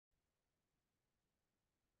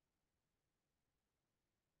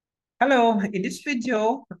Hello, in this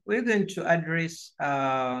video, we're going to address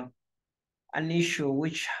an issue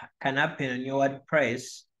which can happen on your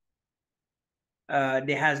WordPress.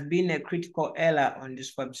 There has been a critical error on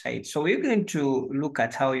this website. So we're going to look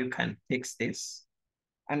at how you can fix this.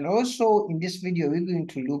 And also in this video, we're going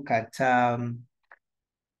to look at,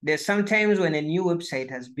 there's sometimes when a new website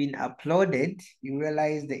has been uploaded, you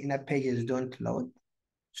realize the inner pages don't load.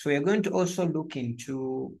 So we're going to also look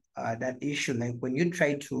into that issue, like when you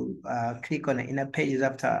try to click on the inner pages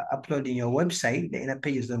after uploading your website, the inner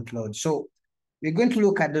pages don't load. So we're going to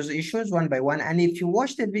look at those issues one by one. And if you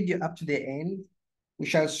watch the video up to the end, we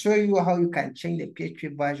shall show you how you can change the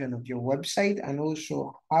PHP version of your website and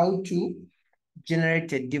also how to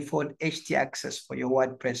generate a default htaccess for your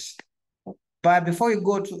WordPress. But before we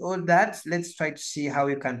go to all that, let's try to see how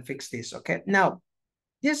you can fix this, okay? Now,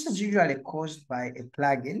 this is usually caused by a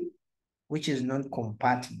plugin which is not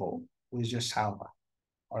compatible with your server,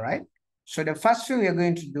 all right? So the first thing we're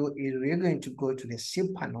going to do is we're going to go to the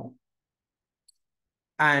cPanel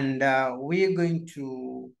and we're going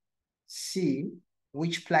to see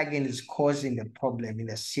which plugin is causing the problem in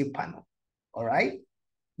the cPanel, all right?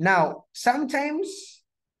 Now, sometimes,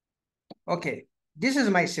 okay, this is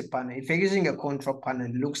my cPanel. If you're using a control panel,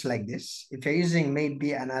 it looks like this. If you're using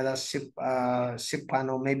maybe another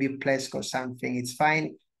cPanel, maybe Plesk or something, it's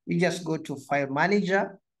fine. You just go to File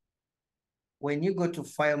Manager. When you go to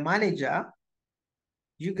File Manager,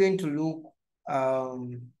 you're going to look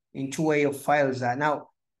into where your files are. Now,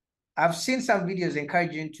 I've seen some videos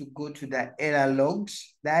encouraging to go to the error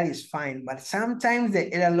logs. That is fine, but sometimes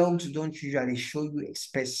the error logs don't usually show you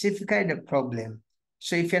specifically the problem.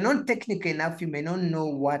 So if you're not technical enough, you may not know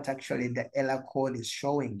what actually the error code is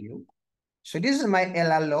showing you. So this is my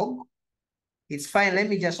error log. It's fine. Let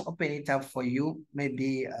me just open it up for you,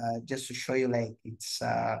 maybe just to show you like it's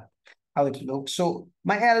how it looks. So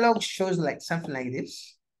my error log shows like something like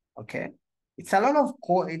this. Okay. It's a lot of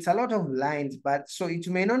code, it's a lot of lines, but so it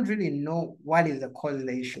may not really know what is the cause of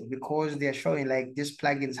the issue because they're showing like this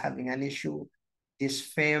plugin is having an issue, this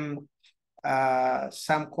theme,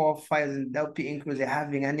 some core files in WP includes are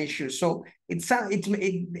having an issue. So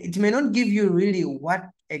it may not give you really what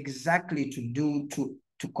exactly to do to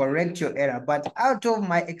correct your error, but out of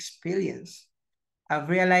my experience, I've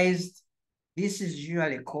realized this is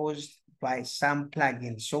usually caused by some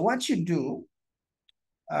plugins. So what you do,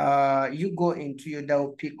 you go into your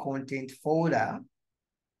WP content folder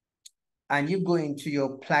and you go into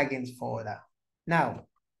your plugins folder. Now,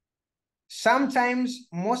 sometimes,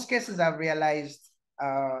 most cases I've realized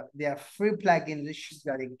there are free plugins which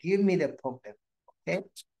usually give me the problem. Okay,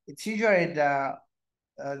 it's usually the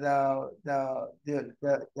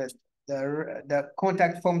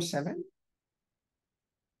contact form 7,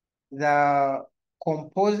 the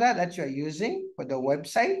composer that you're using for the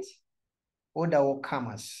website, or the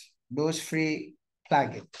WooCommerce, those free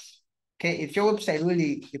plugins. Okay, if your website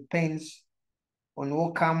really depends on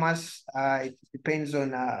WooCommerce, it depends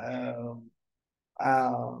on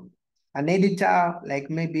an editor like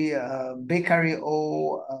maybe Bakery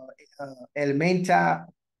or Elementor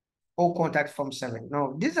or Contact Form 7.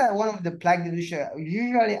 No, these are one of the plugins which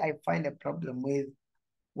usually I find a problem with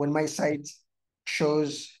when my site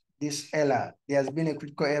shows this error. There has been a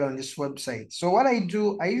critical error on this website. So what I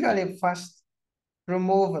do, I usually first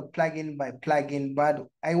remove a plugin by plugin, but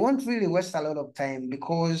I won't really waste a lot of time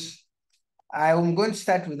because I'm going to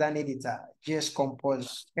start with an editor, JS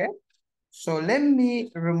Compose, okay? So let me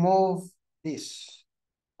remove this.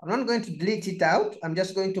 I'm not going to delete it out. I'm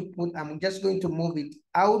just going to move it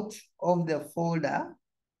out of the folder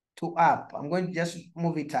to up. I'm going to just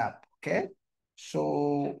move it up, okay?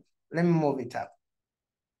 So let me move it up.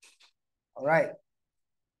 All right.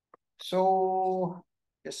 So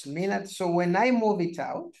just a minute. So when I move it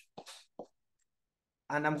out,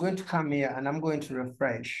 and I'm going to come here and I'm going to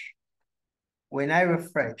refresh. When I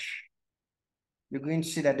refresh, you're going to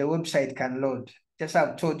see that the website can load. Just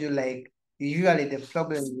I've told you, like, usually the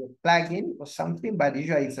problem is a plugin or something, but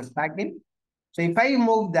usually it's a plugin. So if I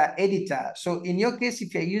move the editor, so in your case,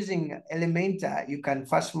 if you're using Elementor, you can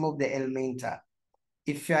first move the Elementor.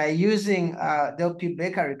 If you are using WP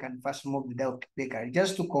Bakery, you can first move the WP Bakery,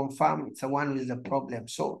 just to confirm it's the one with the problem.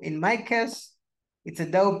 So in my case, it's a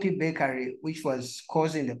WP Bakery which was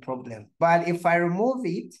causing the problem. But if I remove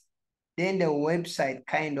it, then the website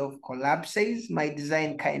kind of collapses. My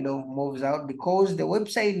design kind of moves out because the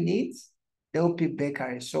website needs WP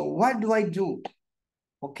Bakery. So what do I do?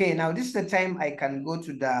 Okay, now this is the time I can go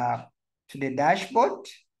to the dashboard.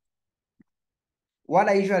 What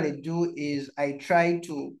I usually do is I try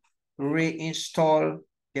to reinstall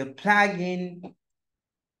the plugin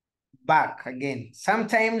back again.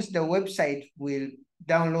 Sometimes the website will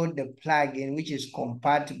download the plugin which is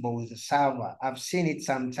compatible with the server. I've seen it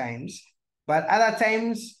sometimes, but other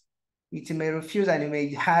times it may refuse and you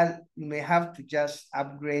may have to just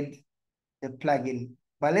upgrade the plugin.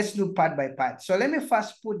 But let's do part by part. So let me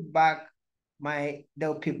first put back my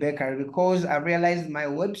WP Bakery because I realized my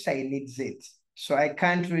website needs it. So I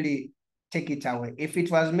can't really take it away. If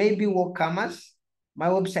it was maybe WooCommerce, my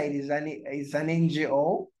website is an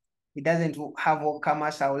NGO. It doesn't have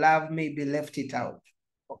WooCommerce. I would have maybe left it out.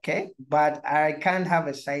 Okay. But I can't have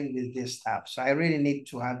a site with this stuff. So I really need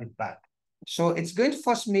to have it back. So it's going to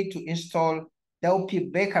force me to install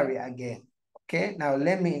WP Bakery again. Okay. Now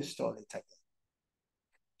let me install it again.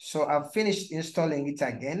 So I've finished installing it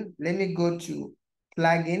again. Let me go to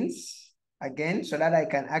plugins again so that I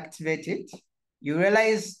can activate it. You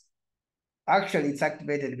realize actually it's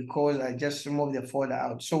activated because I just removed the folder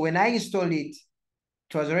out. So when I install it,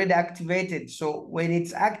 it was already activated. So when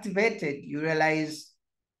it's activated, you realize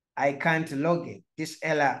I can't log in. This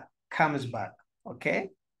error comes back, okay?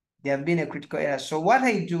 There have been a critical error. So what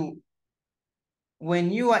I do,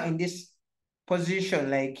 when you are in this position,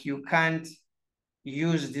 like you can't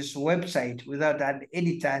use this website without an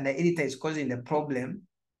editor and the editor is causing the problem,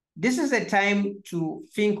 this is a time to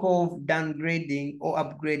think of downgrading or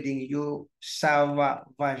upgrading your server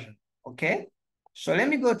version, okay? So let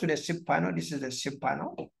me go to the cPanel. This is the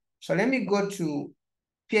cPanel. So let me go to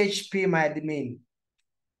phpMyAdmin.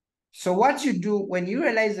 So what you do when you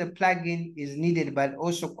realize a plugin is needed but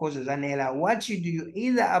also causes an error, what you do, you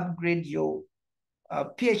either upgrade your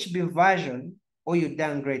PHP version or you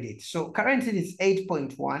downgrade it. So currently it's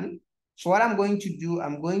 8.1. So what I'm going to do,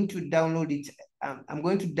 I'm going to download it. I'm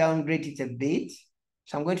going to downgrade it a bit.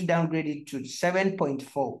 So I'm going to downgrade it to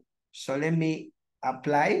 7.4. So let me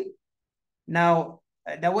apply. Now,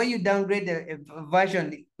 the way you downgrade the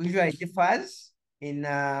version usually differs in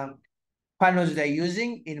panels they're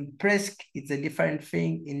using. In Presk, it's a different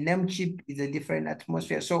thing. In Namecheap, it's a different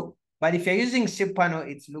atmosphere. So, but if you're using cPanel,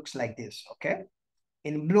 it looks like this, okay?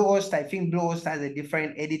 In Bluehost, I think Bluehost has a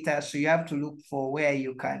different editor, so you have to look for where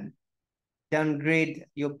you can downgrade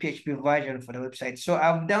your PHP version for the website. So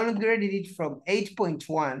I've downgraded it from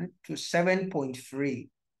 8.1 to 7.3,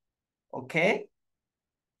 okay?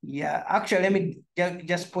 Yeah, actually, let me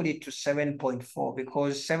just put it to 7.4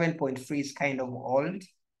 because 7.3 is kind of old.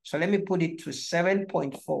 So let me put it to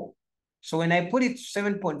 7.4. So when I put it to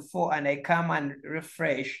 7.4 and I come and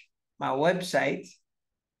refresh my website,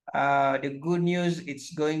 the good news,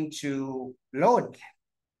 it's going to load.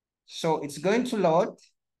 So it's going to load.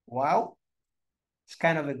 Wow. It's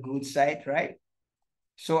kind of a good site, right?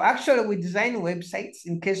 So actually we design websites.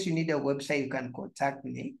 In case you need a website, you can contact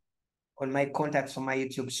me on my contacts on my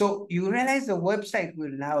YouTube. So you realize the website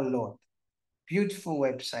will now load. Beautiful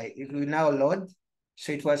website. It will now load.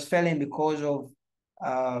 So it was failing because of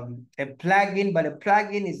a plugin, but a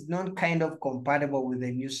plugin is not kind of compatible with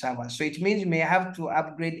the new server. So it means you may have to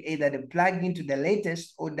upgrade either the plugin to the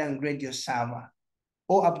latest or downgrade your server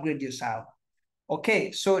or upgrade your server.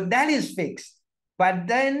 Okay, so that is fixed. But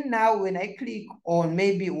then now when I click on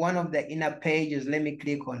maybe one of the inner pages, let me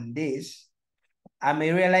click on this. I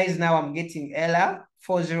may realize now I'm getting error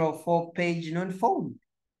 404 page not found.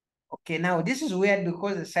 Okay, now this is weird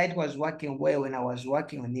because the site was working well when I was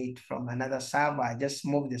working on it from another server. I just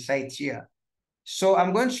moved the site here. So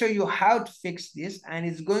I'm going to show you how to fix this, and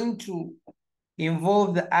it's going to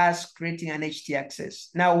involve us creating an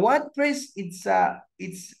htaccess. Now, WordPress,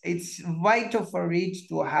 it's vital for it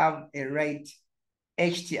to have a right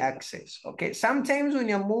htaccess. Okay, sometimes when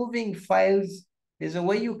you're moving files, there's a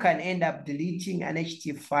way you can end up deleting an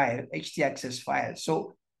htaccess file.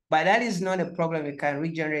 So, but that is not a problem. You can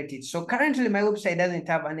regenerate it. So currently my website doesn't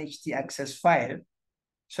have an htaccess file.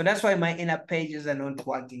 So that's why my inner pages are not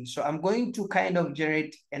working. So I'm going to kind of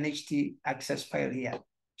generate an htaccess file here.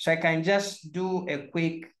 So I can just do a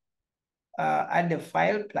quick add the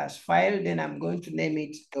file plus file. Then I'm going to name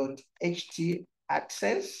it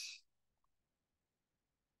 .htaccess.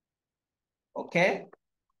 Okay.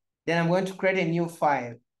 Then I'm going to create a new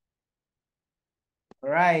file.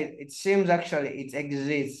 Right, it seems actually it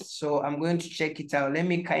exists. So I'm going to check it out. Let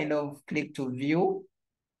me kind of click to view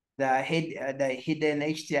the hidden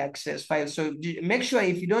htaccess file. So make sure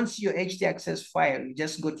if you don't see your htaccess file, you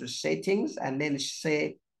just go to settings and then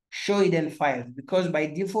say show hidden files, because by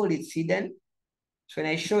default it's hidden. So when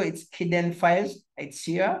I show it's hidden files, it's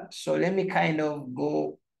here. So let me kind of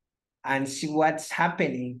go and see what's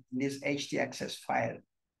happening in this htaccess file.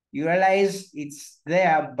 You realize it's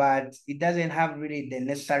there, but it doesn't have really the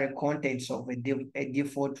necessary contents of a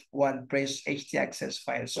default WordPress htaccess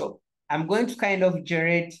file. So I'm going to kind of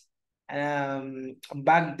generate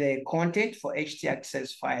back the content for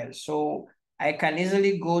htaccess file. So I can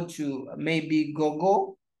easily go to maybe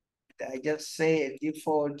Google. I just say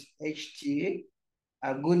default ht.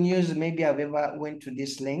 Good news, maybe I've ever went to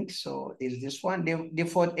this link. So is this one, the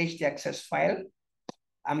default htaccess file.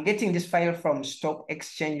 I'm getting this file from Stock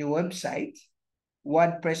Exchange website,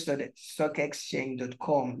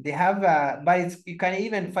 WordPress.stockexchange.com. They have, but you can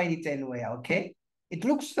even find it anywhere, okay? It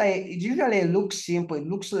looks like, it usually looks simple. It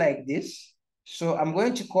looks like this. So I'm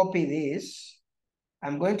going to copy this.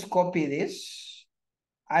 I'm going to copy this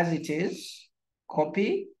as it is,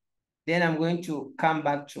 copy. Then I'm going to come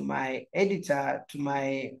back to my editor, to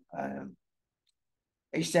my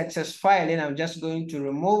htaccess file, and I'm just going to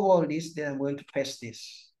remove all this. Then I'm going to paste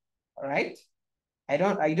this, all right? I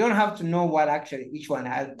don't have to know what actually each one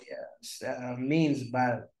has means,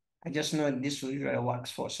 but I just know this usually works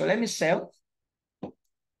for. So let me save.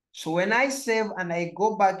 So when I save and I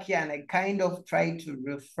go back here and I kind of try to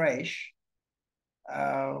refresh,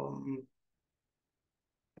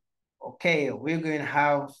 okay, we're going to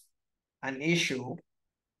have an issue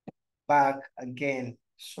back again.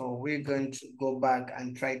 So we're going to go back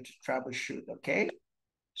and try to troubleshoot, okay?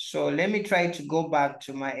 So let me try to go back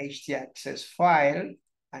to my htaccess file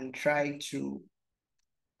and try to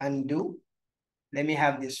undo. Let me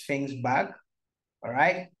have these things back, all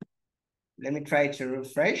right? Let me try to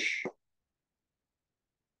refresh.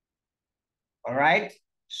 All right,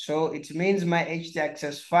 so it means my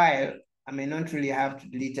htaccess file, I may not really have to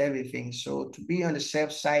delete everything. So to be on the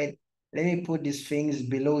safe side, let me put these things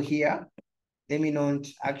below here. Let me not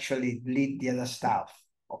actually delete the other stuff,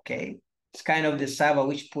 okay? It's kind of the server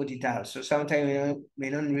which put it out. So sometimes we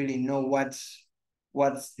don't really know what's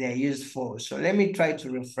they're used for. So let me try to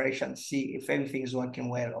refresh and see if everything is working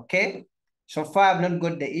well, okay? So far, I've not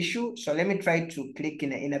got the issue. So let me try to click in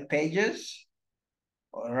the inner pages.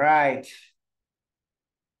 All right.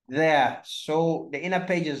 There. So the inner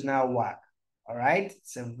pages now work. All right.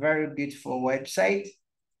 It's a very beautiful website.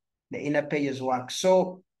 The inner pages work.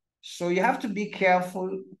 So you have to be careful.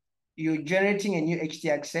 You're generating a new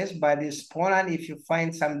htaccess, but it's important if you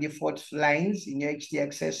find some default lines in your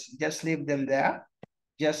htaccess, just leave them there.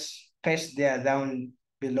 Just paste there down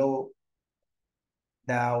below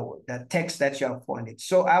the text that you have found it.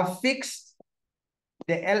 So I've fixed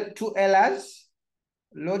the two errors,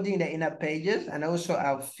 loading the inner pages, and also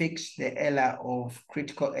I've fixed the error of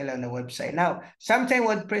critical error on the website. Now, sometimes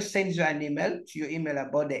WordPress sends you an email to your email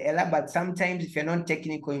about the error, but sometimes if you're not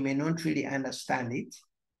technical, you may not really understand it.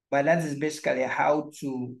 But that is basically how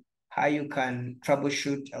you can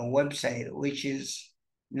troubleshoot a website which is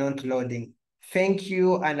not loading. Thank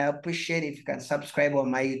you, and I appreciate if you can subscribe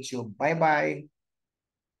on my YouTube. Bye-bye.